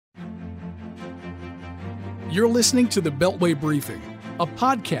You're listening to the Beltway Briefing, a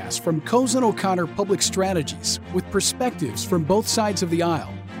podcast from Cozen O'Connor Public Strategies with perspectives from both sides of the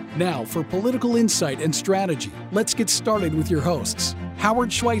aisle. Now, for political insight and strategy, let's get started with your hosts,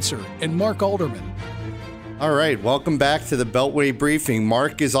 Howard Schweitzer and Mark Alderman. All right, welcome back to the Beltway Briefing.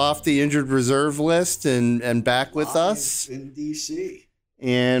 Mark is off the injured reserve list and back with us in D.C.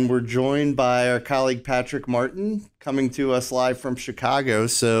 And we're joined by our colleague Patrick Martin, coming to us live from Chicago.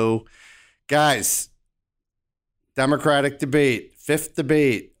 So, guys, Democratic debate, fifth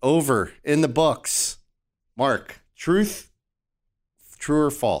debate, over, in the books. Mark, true or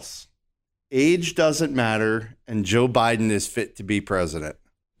false? Age doesn't matter, and Joe Biden is fit to be president.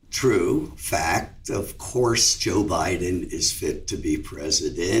 True. Fact. Of course, Joe Biden is fit to be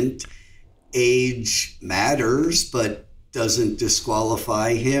president. Age matters, but doesn't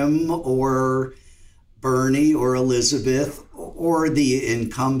disqualify him or Bernie or Elizabeth or the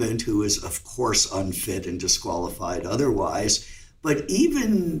incumbent, who is, of course, unfit and disqualified otherwise. But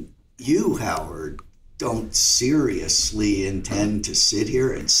even you, Howard, don't seriously intend to sit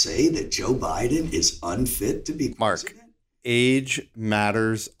here and say that Joe Biden is unfit to be president? Mark, age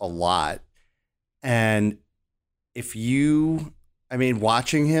matters a lot. And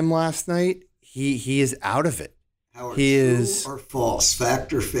watching him last night, he is out of it. Howard, true or false,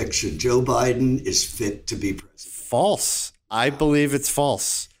 fact or fiction, Joe Biden is fit to be president? False. I believe it's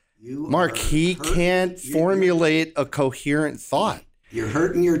false. Mark, he can't formulate a coherent thought. You're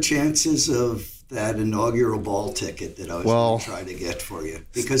hurting your chances of that inaugural ball ticket that I was going to try to get for you,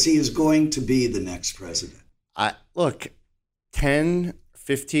 because he is going to be the next president. Look, 10,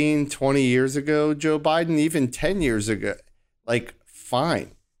 15, 20 years ago, Joe Biden, even 10 years ago,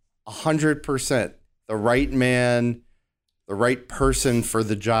 fine, 100%. The right man, the right person for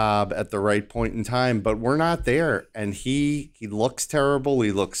the job at the right point in time, but we're not there. And he looks terrible.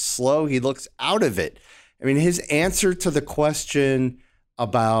 He looks slow. He looks out of it. I mean, his answer to the question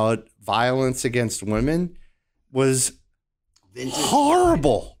about violence against women was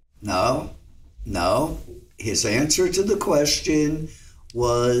horrible. No. His answer to the question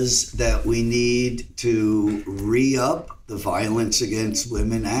was that we need to re-up the Violence Against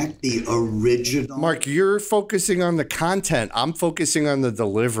Women Act, the original. Mark, you're focusing on the content. I'm focusing on the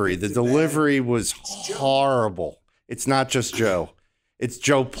delivery. The delivery was horrible. It's not just Joe. It's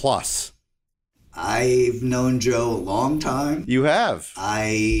Joe plus. I've known Joe a long time. You have.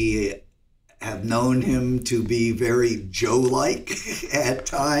 I have known him to be very Joe-like at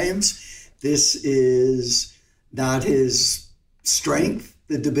times. This is not his strength,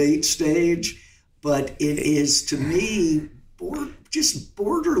 the debate stage, but it is, to me, just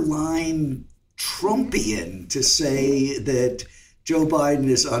borderline Trumpian to say that Joe Biden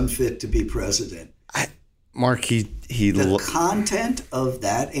is unfit to be president. Mark, the content of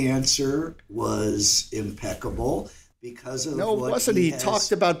that answer was impeccable because of no, it wasn't. He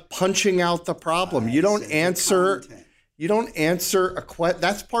talked about punching out the problem. You don't answer a question.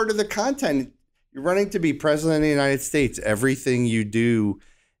 That's part of the content. You're running to be president of the United States. Everything you do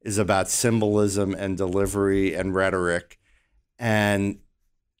is about symbolism and delivery and rhetoric. And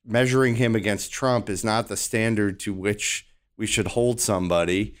measuring him against Trump is not the standard to which we should hold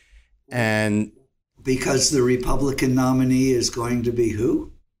somebody. And because the Republican nominee is going to be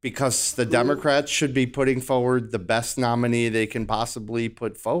who? Because the Democrats should be putting forward the best nominee they can possibly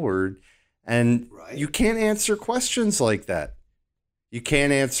put forward. And you can't answer questions like that. You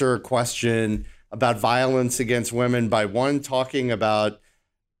can't answer a question about violence against women by talking about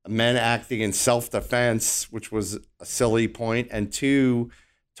men acting in self-defense, which was a silly point, and two,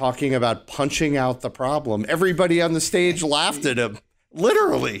 talking about punching out the problem. Everybody on the stage laughed at him.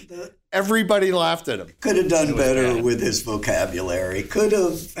 Literally. Everybody laughed at him. Could have done better with his vocabulary. Could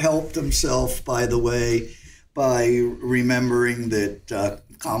have helped himself, by the way, by remembering that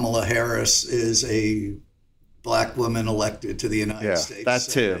Kamala Harris is a Black woman elected to the United States. That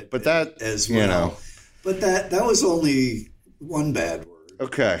too. But that, as well. But that was only one bad word.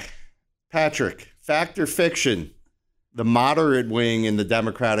 Okay. Patrick, fact or fiction? The moderate wing in the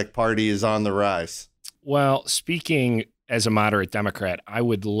Democratic Party is on the rise. Well, speaking as a moderate Democrat, I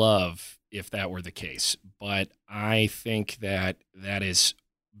would love if that were the case. But I think that is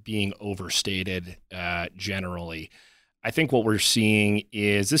being overstated generally. I think what we're seeing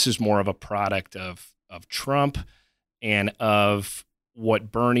is this is more of a product of Trump and of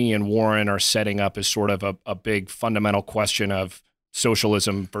what Bernie and Warren are setting up as sort of a big fundamental question of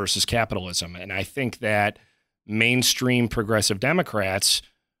socialism versus capitalism. And I think that mainstream progressive Democrats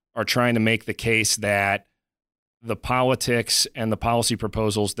are trying to make the case that the politics and the policy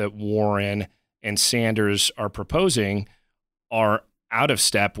proposals that Warren and Sanders are proposing are out of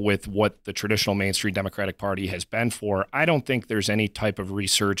step with what the traditional mainstream Democratic Party has been for. I don't think there's any type of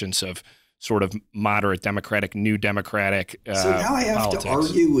resurgence of sort of moderate Democratic, new Democratic So now I have politics. to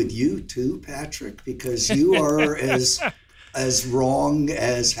argue with you too, Patrick, because you are as wrong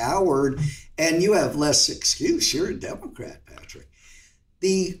as Howard, and you have less excuse. You're a Democrat, Patrick.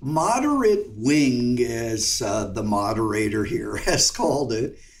 The moderate wing, as the moderator here has called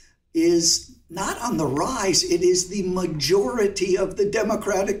it, is not on the rise. It is the majority of the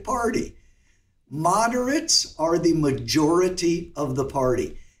Democratic Party. Moderates are the majority of the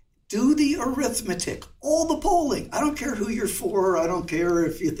party. Do the arithmetic, all the polling. I don't care who you're for. I don't care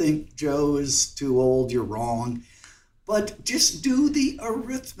if you think Joe is too old, you're wrong. But just do the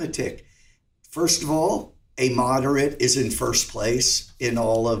arithmetic. First of all, a moderate is in first place in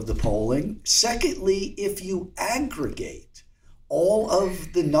all of the polling. Secondly, if you aggregate all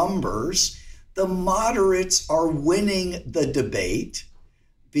of the numbers, the moderates are winning the debate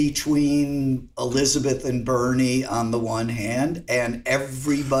between Elizabeth and Bernie on the one hand and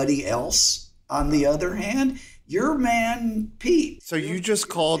everybody else on the other hand. Your man, Pete. So you just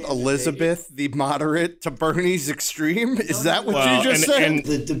called Elizabeth the moderate to Bernie's extreme? Is that what you just said? And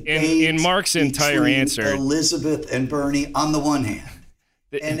the debate in Mark's entire between answer, Elizabeth and Bernie on the one hand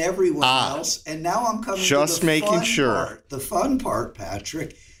and everyone else. And now I'm coming just to the making fun sure. part. The fun part,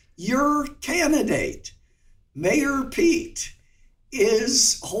 Patrick, your candidate, Mayor Pete,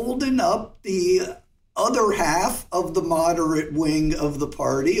 is holding up the other half of the moderate wing of the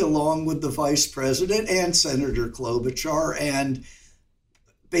party, along with the vice president and Senator Klobuchar and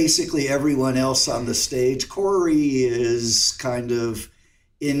basically everyone else on the stage. Corey is kind of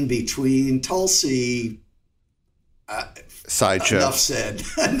in between. Tulsi, Sideshow. enough said.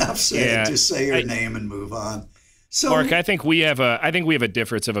 Enough said. Yeah, Just say her name and move on. So, Mark, I think we have a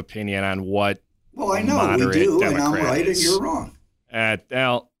difference of opinion on what. well, I know we moderate do, and I'm Democrat right is. and you're wrong.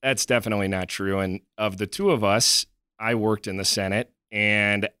 Well, that's definitely not true. And of the two of us, I worked in the Senate,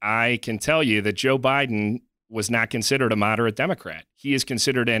 and I can tell you that Joe Biden was not considered a moderate Democrat. He is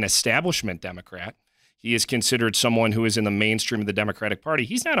considered an establishment Democrat. He is considered someone who is in the mainstream of the Democratic Party.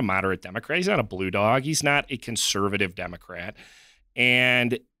 He's not a moderate Democrat. He's not a blue dog. He's not a conservative Democrat.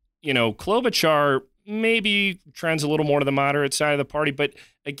 And, you know, Klobuchar maybe trends a little more to the moderate side of the party. But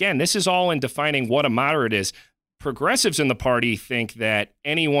again, this is all in defining what a moderate is. Progressives in the party think that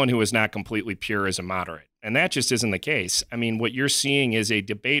anyone who is not completely pure is a moderate. And that just isn't the case. I mean, what you're seeing is a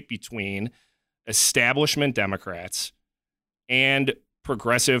debate between establishment Democrats and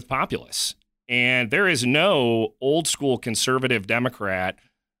progressive populists. And there is no old school conservative Democrat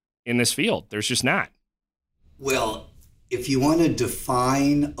in this field. There's just not. Well, if you want to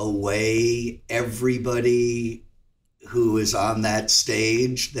define away everybody who is on that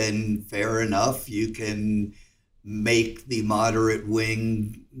stage, then fair enough. You can make the moderate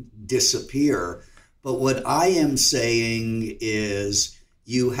wing disappear. But what I am saying is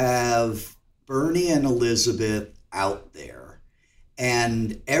you have Bernie and Elizabeth out there,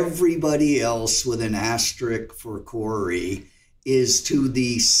 and everybody else with an asterisk for Corey is to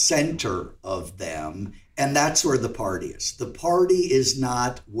the center of them. And that's where the party is. The party is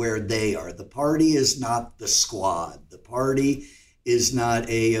not where they are. The party is not the squad. The party is not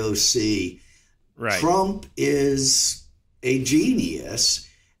AOC. Right. Trump is a genius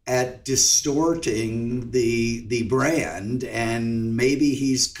at distorting the brand, and maybe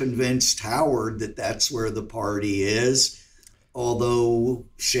he's convinced Howard that that's where the party is. Although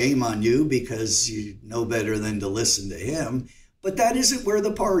shame on you, because you know better than to listen to him. But that isn't where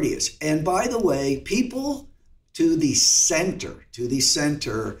the party is. And by the way, people to the center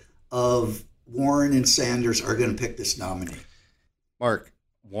of Warren and Sanders are going to pick this nominee. Mark,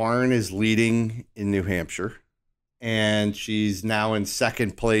 Warren is leading in New Hampshire, and she's now in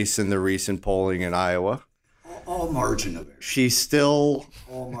second place in the recent polling in Iowa. All margin of error. She's still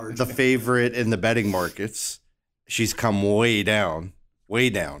the favorite in the betting markets. She's come way down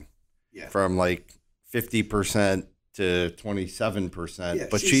from like 50% to 27%, Yeah,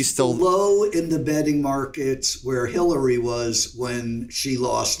 but she's still low in the betting markets where Hillary was when she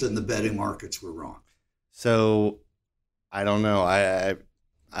lost and the betting markets were wrong. So I don't know. I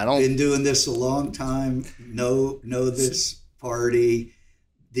don't. Been doing this a long time. Know this party.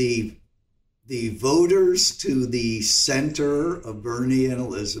 The voters to the center of Bernie and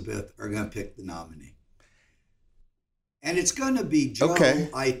Elizabeth are going to pick the nominee. And it's going to be Joe, Okay.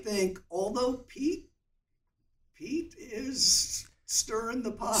 I think, although Pete is stirring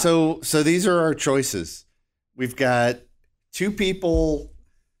the pot. So these are our choices. We've got two people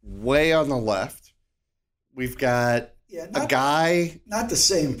way on the left. We've got a guy. Not the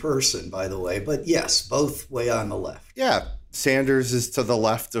same person, by the way, but yes, both way on the left. Yeah. Sanders is to the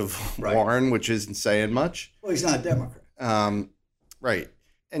left of Warren, which isn't saying much. Well, he's not a Democrat. Right.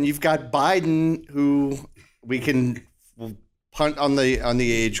 And you've got Biden, who we'll punt on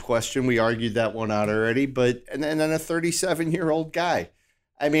the age question. We argued that one out already, and then a 37-year-old guy.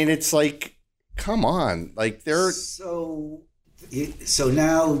 I mean, it's like, come on, like they're so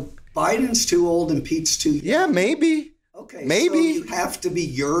now Biden's too old and Pete's too young. Yeah, maybe. Okay, maybe so you have to be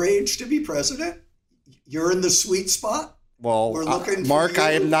your age to be president. You're in the sweet spot. Well, We're looking Mark, for you.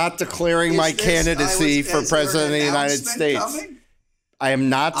 I am not declaring my candidacy for president of the United States. Coming? I am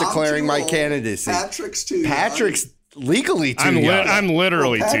not declaring my candidacy. Patrick's too young. Patrick's legally too young. I'm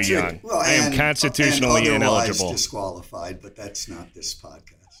literally Patrick, too young. Well, I am constitutionally and ineligible. Disqualified, but that's not this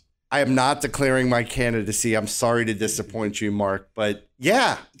podcast. I am not declaring my candidacy. I'm sorry to disappoint you, Mark, but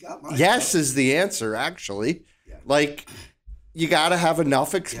yeah, yes is the answer, actually. Yeah. Like, you got to have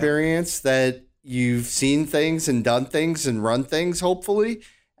enough experience that you've seen things and done things and run things, hopefully,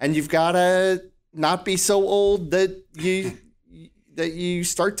 and you've got to not be so old that you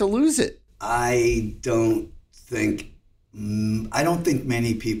start to lose it. I don't think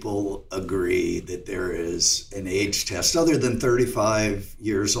many people agree that there is an age test other than 35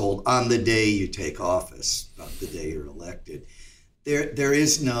 years old on the day you take office, not the day you're elected. There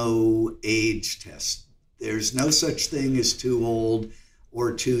is no age test. There's no such thing as too old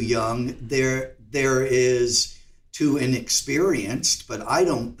or too young. There is too inexperienced, but I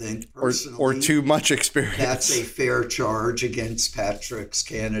don't think personally or too much experience. That's a fair charge against Patrick's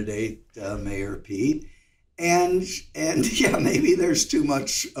candidate, Mayor Pete. And yeah, maybe there's too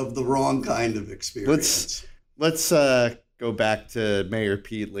much of the wrong kind of experience. Let's go back to Mayor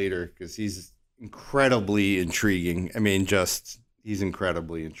Pete later, because he's incredibly intriguing. I mean, he's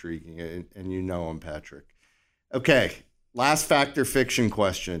incredibly intriguing, and you know him, Patrick. Okay, last fact or fiction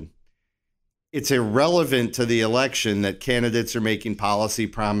question. It's irrelevant to the election that candidates are making policy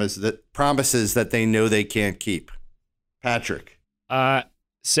promises that they know they can't keep. Patrick.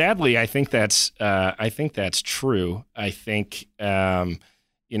 Sadly, I think that's true. I think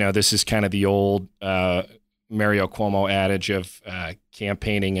this is kind of the old Mario Cuomo adage of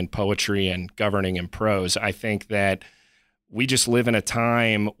campaigning in poetry and governing in prose. I think that we just live in a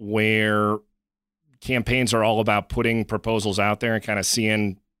time where campaigns are all about putting proposals out there and kind of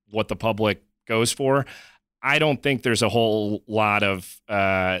seeing what the public goes for. I don't think there's a whole lot of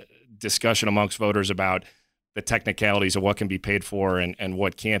discussion amongst voters about the technicalities of what can be paid for and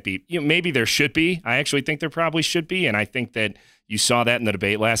what can't be. Maybe there should be. I actually think there probably should be. And I think that you saw that in the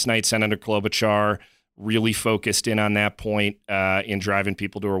debate last night. Senator Klobuchar really focused in on that point in driving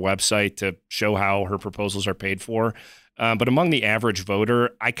people to her website to show how her proposals are paid for. But among the average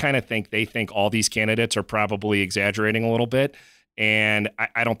voter, I kind of think they think all these candidates are probably exaggerating a little bit. And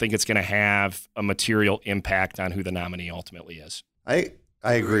I don't think it's going to have a material impact on who the nominee ultimately is. I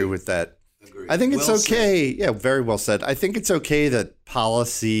agree with that. Agreed. I think it's okay. Said. Yeah, very well said. I think it's okay that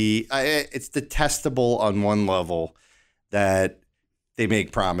policy, it's detestable on one level that they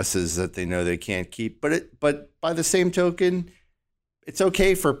make promises that they know they can't keep. But by the same token, it's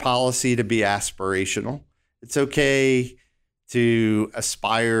okay for policy to be aspirational. It's okay to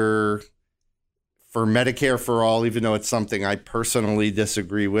aspire for Medicare for all, even though it's something I personally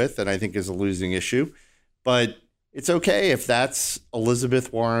disagree with and I think is a losing issue. But it's okay if that's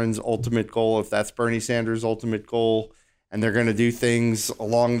Elizabeth Warren's ultimate goal, if that's Bernie Sanders' ultimate goal, and they're going to do things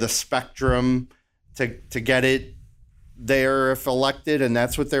along the spectrum to get it there if elected, and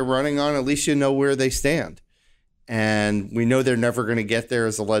that's what they're running on. At least you know where they stand. And we know they're never going to get there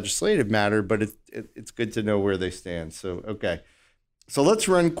as a legislative matter, but it's good to know where they stand. So, okay. So let's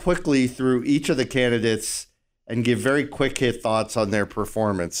run quickly through each of the candidates and give very quick hit thoughts on their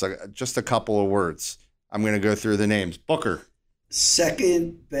performance. Just a couple of words. I'm going to go through the names. Booker.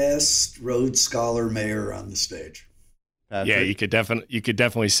 Second best Rhodes Scholar mayor on the stage. Patrick. Yeah, you could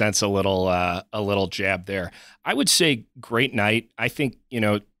definitely sense a little jab there. I would say great night. I think,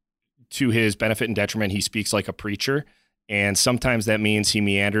 to his benefit and detriment, he speaks like a preacher, and sometimes that means he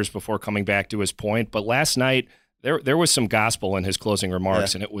meanders before coming back to his point. But last night there was some gospel in his closing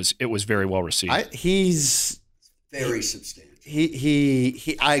remarks, and it was very well received. He's very substantial.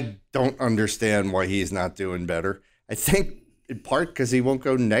 I don't understand why he's not doing better. I think in part because he won't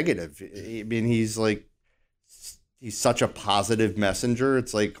go negative. I mean, he's such a positive messenger.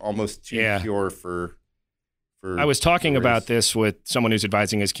 It's like almost too pure for I was talking about this with someone who's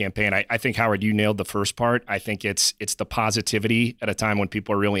advising his campaign. I think, Howard, you nailed the first part. I think it's the positivity at a time when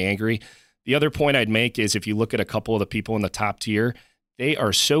people are really angry. The other point I'd make is if you look at a couple of the people in the top tier, they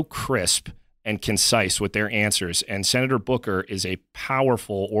are so crisp and concise with their answers. And Senator Booker is a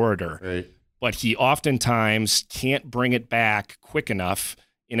powerful orator. Right. but he oftentimes can't bring it back quick enough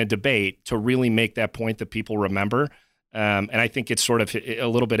in a debate to really make that point that people remember. And I think it's sort of a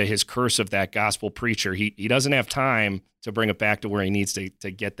little bit of his curse of that gospel preacher. He doesn't have time to bring it back to where he needs to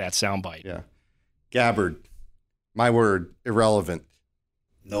get that soundbite. Yeah. Gabbard, my word, irrelevant.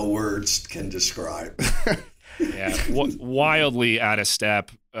 No words can describe. Yeah, wildly out of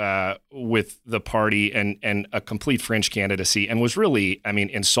step with the party and a complete fringe candidacy, and was really, I mean,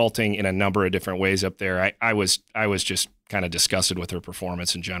 insulting in a number of different ways up there. I was just kind of disgusted with her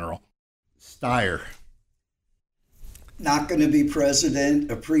performance in general. Steyer. Not going to be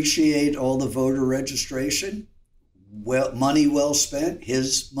president. Appreciate all the voter registration. Well, money well spent.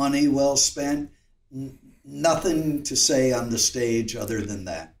 His money well spent. Nothing to say on the stage other than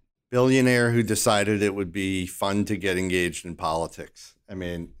that. Billionaire who decided it would be fun to get engaged in politics. I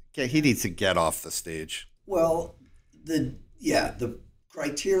mean, he needs to get off the stage. Well, the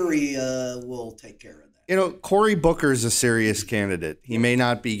criteria will take care of that. You know, Cory Booker is a serious candidate. He may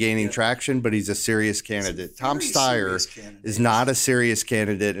not be gaining traction, but he's a serious candidate. Tom Steyer is not a serious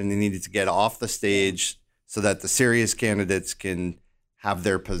candidate, and he needed to get off the stage so that the serious candidates can have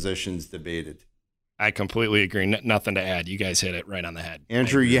their positions debated. I completely agree. Nothing to add. You guys hit it right on the head.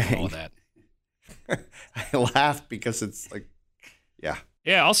 Andrew Yang. All that. I laugh because it's like, yeah.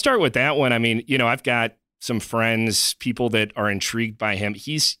 Yeah, I'll start with that one. I mean, you know, I've got some friends, people that are intrigued by him.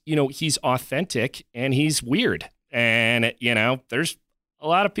 He's authentic and he's weird. And, you know, there's a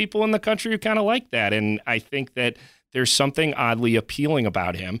lot of people in the country who kind of like that. And I think that there's something oddly appealing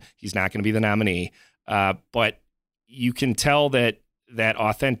about him. He's not going to be the nominee. But you can tell that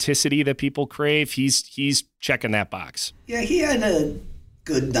authenticity that people crave, he's checking that box. Yeah, he had a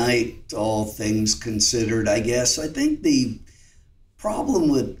good night, all things considered, I guess. I think the problem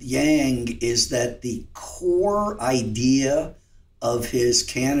with Yang is that the core idea of his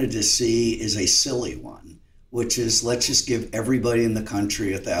candidacy is a silly one, which is let's just give everybody in the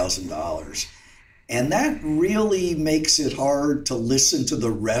country $1,000. And that really makes it hard to listen to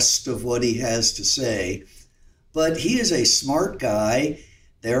the rest of what he has to say. But he is a smart guy.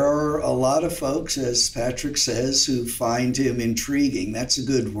 There are a lot of folks, as Patrick says, who find him intriguing. That's a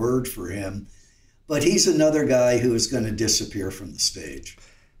good word for him. But he's another guy who is going to disappear from the stage.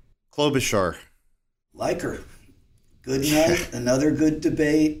 Klobuchar. Like her. Good night. Another good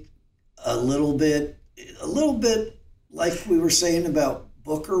debate. A little bit like we were saying about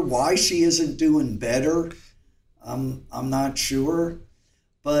Booker, why she isn't doing better, I'm not sure.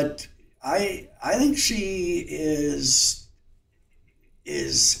 But I think she is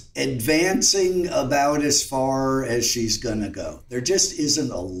advancing about as far as she's going to go. There just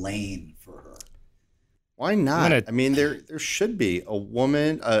isn't a lane for her. Why not? I mean, there should be a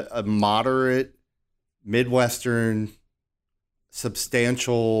woman, a moderate, Midwestern,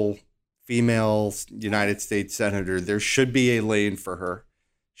 substantial female United States senator. There should be a lane for her.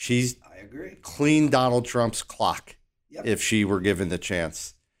 I agree. Clean Donald Trump's clock if she were given the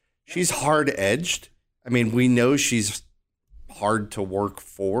chance. She's hard-edged. I mean, we know she's hard to work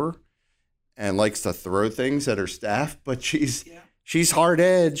for and likes to throw things at her staff, but she's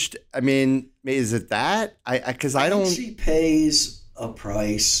hard-edged. I mean, is it that? I don't. She pays a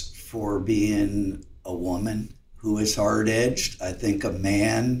price for being a woman who is hard-edged. I think a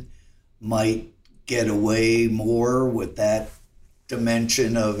man might get away more with that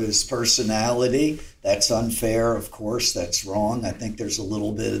dimension of his personality. That's unfair, of course. That's wrong. I think there's a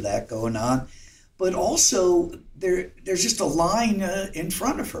little bit of that going on. But also, there's just a line in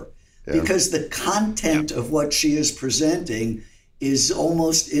front of her because the content of what she is presenting is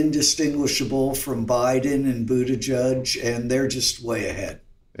almost indistinguishable from Biden and Buttigieg, and they're just way ahead.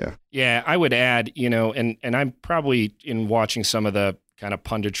 Yeah, I would add, and I'm probably in watching some of the kind of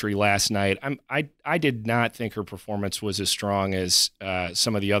punditry last night. I did not think her performance was as strong as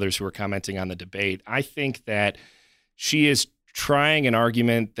some of the others who were commenting on the debate. I think that she is trying an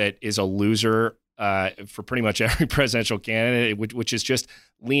argument that is a loser for pretty much every presidential candidate, which is just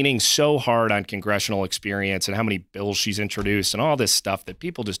leaning so hard on congressional experience and how many bills she's introduced and all this stuff that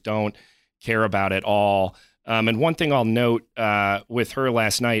people just don't care about at all. And one thing I'll note with her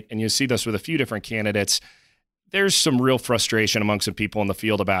last night, and you'll see this with a few different candidates, there's some real frustration among some people in the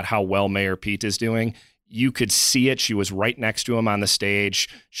field about how well Mayor Pete is doing. You could see it. She was right next to him on the stage.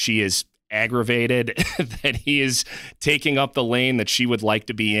 She is aggravated that he is taking up the lane that she would like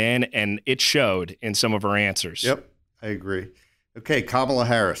to be in, and it showed in some of her answers. Yep, I agree. Okay, Kamala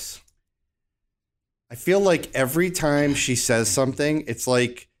Harris. I feel like every time she says something, it's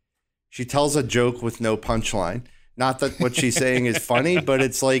like she tells a joke with no punchline. Not that what she's saying is funny, but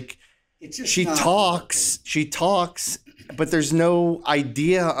it's like she talks but there's no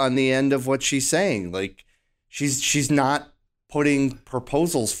idea on the end of what she's saying. Like she's not putting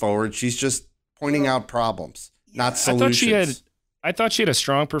proposals forward. She's just pointing out problems, not solutions. I thought she had a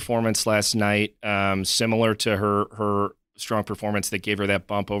strong performance last night, similar to her strong performance that gave her that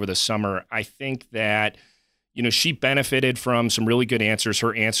bump over the summer. I think that, she benefited from some really good answers.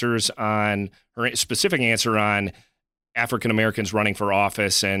 Her specific answer on African Americans running for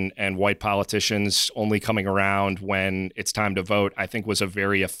office and white politicians only coming around when it's time to vote, I think was a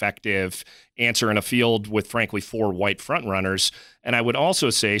very effective answer in a field with, frankly, 4 white frontrunners. And I would also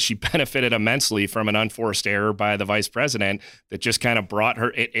say she benefited immensely from an unforced error by the vice president that just kind of brought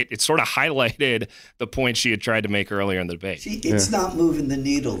her, it sort of highlighted the point she had tried to make earlier in the debate. It's not moving the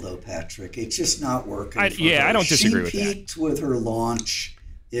needle, though, Patrick. It's just not working. I don't disagree with that. She peaked with her launch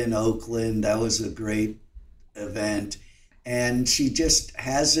in Oakland. That was a great event, and she just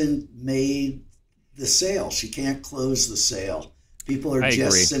hasn't made the sale. She can't close the sale. People are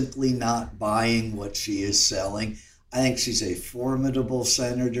just simply not buying what she is selling. I think she's a formidable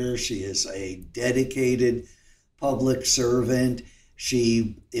senator. She is a dedicated public servant.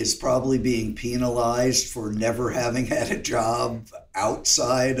 She is probably being penalized for never having had a job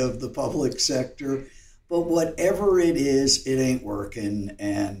outside of the public sector. But whatever it is, it ain't working.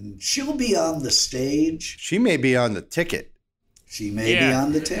 And she'll be on the stage. She may be on the ticket. She may be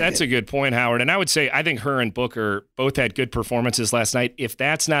on the ticket. That's a good point, Howard. And I would say I think her and Booker both had good performances last night. If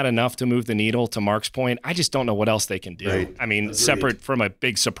that's not enough to move the needle, to Mark's point, I just don't know what else they can do. Right. I mean, separate from a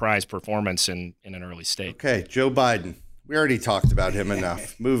big surprise performance in an early state. Okay, Joe Biden. We already talked about him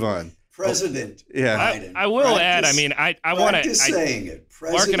enough. Move on. President Biden. I will add, I mean, I want to. saying it.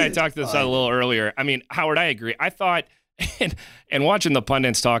 Mark and I talked this out a little earlier. I mean, Howard, I agree. I thought, and watching the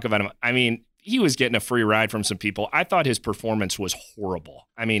pundits talk about him, I mean, he was getting a free ride from some people. I thought his performance was horrible.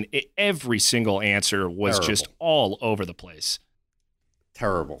 I mean, every single answer was just all over the place.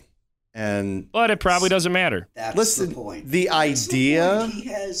 Terrible. But it probably doesn't matter. That's the point. The idea. He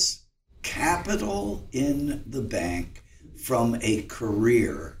has capital in the bank from a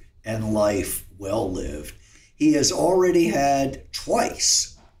career and life well lived. He has already had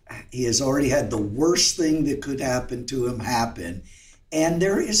twice. He has already had the worst thing that could happen to him happen. And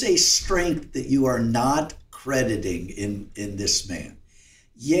there is a strength that you are not crediting in this man.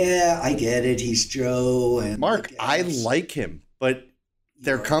 Yeah, I get it. He's Joe. And Mark, I like him, but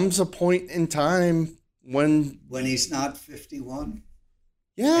there comes a point in time when he's not 51.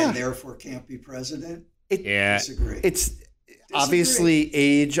 Yeah. And therefore can't be president. Disagree. Obviously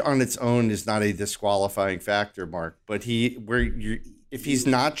age on its own is not a disqualifying factor, Mark, but if he's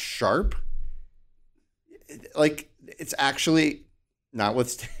not sharp, like it's actually,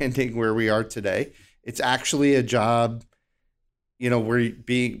 notwithstanding where we are today, it's actually a job, where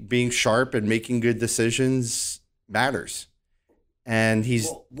being sharp and making good decisions matters. And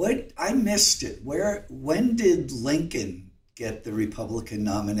I missed it. When did Lincoln get the Republican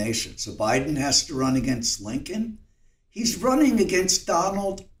nomination? So Biden has to run against Lincoln? He's running against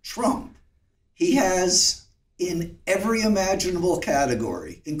Donald Trump. He has, in every imaginable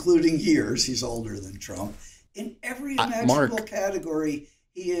category, including years, he's older than Trump. In every imaginable category,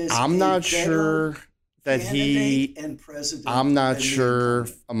 he is. I'm not sure that I'm not sure,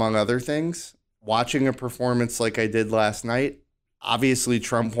 among other things, watching a performance like I did last night. Obviously,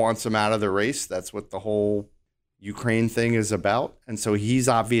 Trump wants him out of the race. That's what the whole Ukraine thing is about. And so he's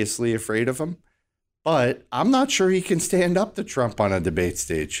obviously afraid of him. But I'm not sure he can stand up to Trump on a debate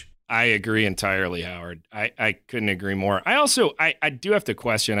stage. I agree entirely, Howard. I couldn't agree more. I also, I do have to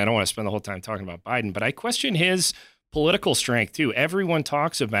question, I don't want to spend the whole time talking about Biden, but I question his political strength too. Everyone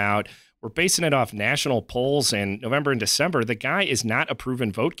talks about, we're basing it off national polls in November and December. The guy is not a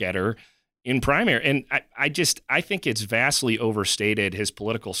proven vote getter in primary. And I think it's vastly overstated, his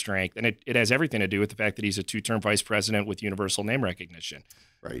political strength. And it has everything to do with the fact that he's a 2-term vice president with universal name recognition.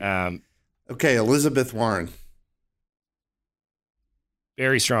 Right. Okay, Elizabeth Warren.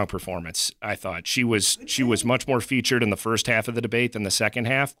 Very strong performance, I thought. She was much more featured in the first half of the debate than the second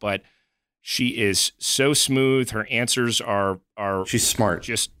half, but she is so smooth. Her answers are she's smart.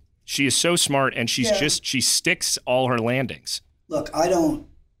 She is so smart, and she sticks all her landings. Look,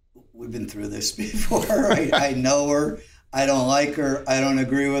 we've been through this before. I know her. I don't like her. I don't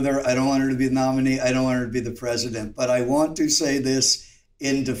agree with her. I don't want her to be the nominee. I don't want her to be the president. But I want to say this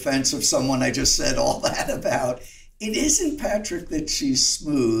in defense of someone I just said all that about. It isn't, Patrick, that she's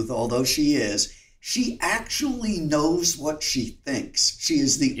smooth, although she is. She actually knows what she thinks. She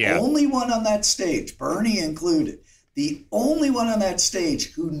is the only one on that stage, Bernie included, the only one on that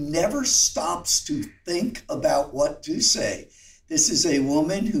stage who never stops to think about what to say. This is a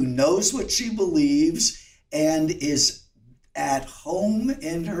woman who knows what she believes and is at home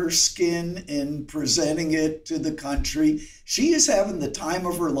in her skin in presenting it to the country. She is having the time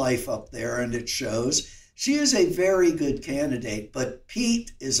of her life up there, and it shows. She is a very good candidate, but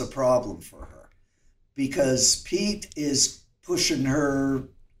Pete is a problem for her because Pete is pushing her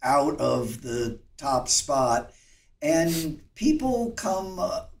out of the top spot, and people go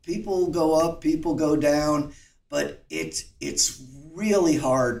up, people go down, but it's really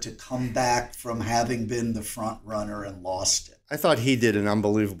hard to come back from having been the front runner and lost it. I thought he did an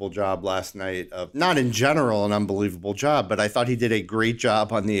unbelievable job last night of, not in general an unbelievable job, but I thought he did a great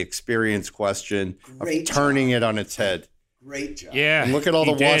job on the experience question of turning it on its head. Great job. Yeah. And look at all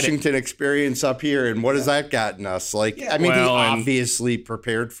the Washington experience up here, and what has that gotten us? Like, he obviously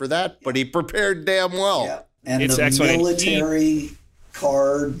prepared for that, but he prepared damn well. Yeah. And it's the military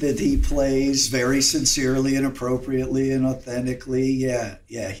card that he plays very sincerely and appropriately and authentically.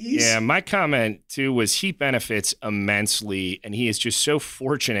 My comment too was he benefits immensely, and he is just so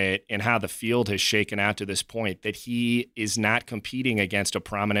fortunate in how the field has shaken out to this point that he is not competing against a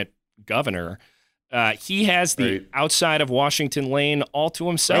prominent governor. He has the outside of Washington lane all to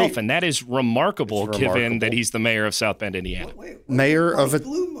himself, and that is remarkable given that he's the mayor of South Bend, Indiana. Mayor of a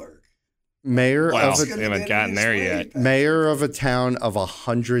haven't gotten there yet. Mayor of a town of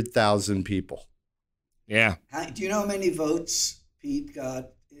 100,000 people. Yeah. Do you know how many votes Pete got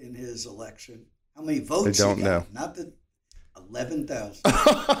in his election? How many votes? I don't know. Not the 11,000.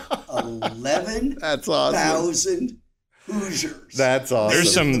 11,000. That's awesome. Hoosiers. That's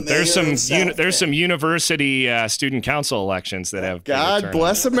awesome. There's some university student council elections that have. God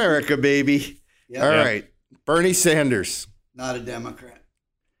bless America, baby. Yep. All right, Bernie Sanders, not a Democrat.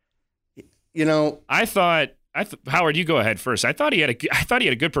 You know, I thought Howard, you go ahead first. I thought he had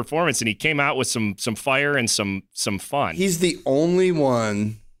a good performance, and he came out with some fire and some fun. He's the only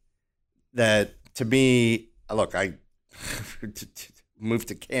one that, to me, look, I move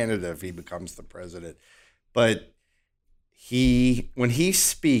to Canada if he becomes the president, but when he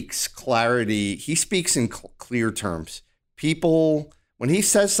speaks clarity, he speaks in clear terms. People, when he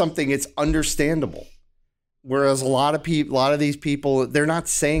says something, it's understandable. Whereas a lot of these people, they're not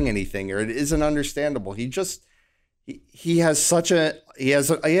saying anything, or it isn't understandable. He has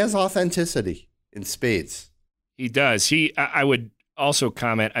authenticity in spades. He does. I would also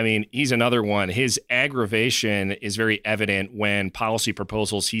comment, I mean, he's another one. His aggravation is very evident when policy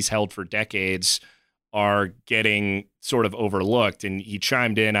proposals he's held for decades are getting sort of overlooked. And he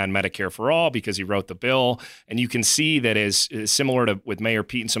chimed in on Medicare for All because he wrote the bill. And you can see that is similar to with Mayor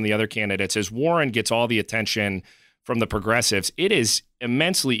Pete and some of the other candidates, as Warren gets all the attention from the progressives, it is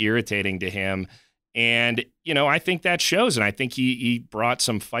immensely irritating to him. And, I think that shows. And I think he brought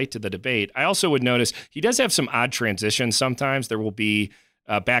some fight to the debate. I also would notice he does have some odd transitions sometimes. There will be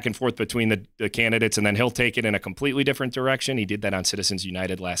back and forth between the candidates, and then he'll take it in a completely different direction. He did that on Citizens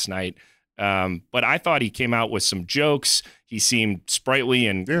United last night. But I thought he came out with some jokes. He seemed sprightly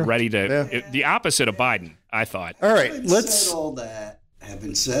and ready to the opposite of Biden, I thought. All right, Having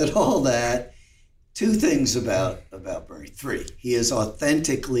said all that, two things about Bernie. Three, he is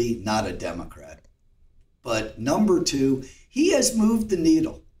authentically not a Democrat. But number two, he has moved the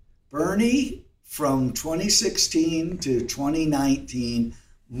needle. Bernie, from 2016 to 2019,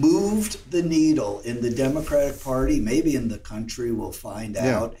 moved the needle in the Democratic Party, maybe in the country, we'll find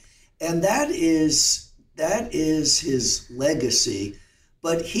out. And that is his legacy,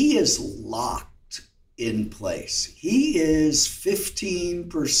 but he is locked in place. He is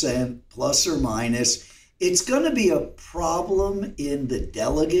 15% plus or minus. It's going to be a problem in the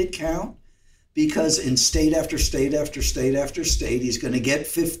delegate count because in state after state after state after state, he's going to get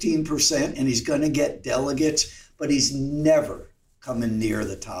 15% and he's going to get delegates, but he's never coming near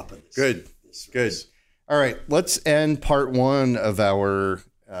the top of this. Good. All right, let's end part one of our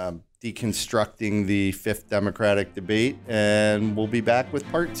deconstructing the fifth Democratic debate, and we'll be back with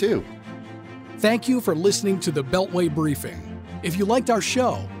part two. Thank you for listening to the Beltway Briefing. If you liked our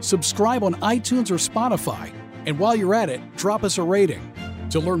show, subscribe on iTunes or Spotify, and while you're at it, drop us a rating.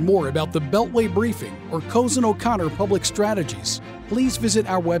 To learn more about the Beltway Briefing or Cozen O'Connor Public Strategies, please visit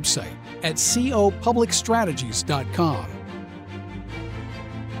our website at copublicstrategies.com.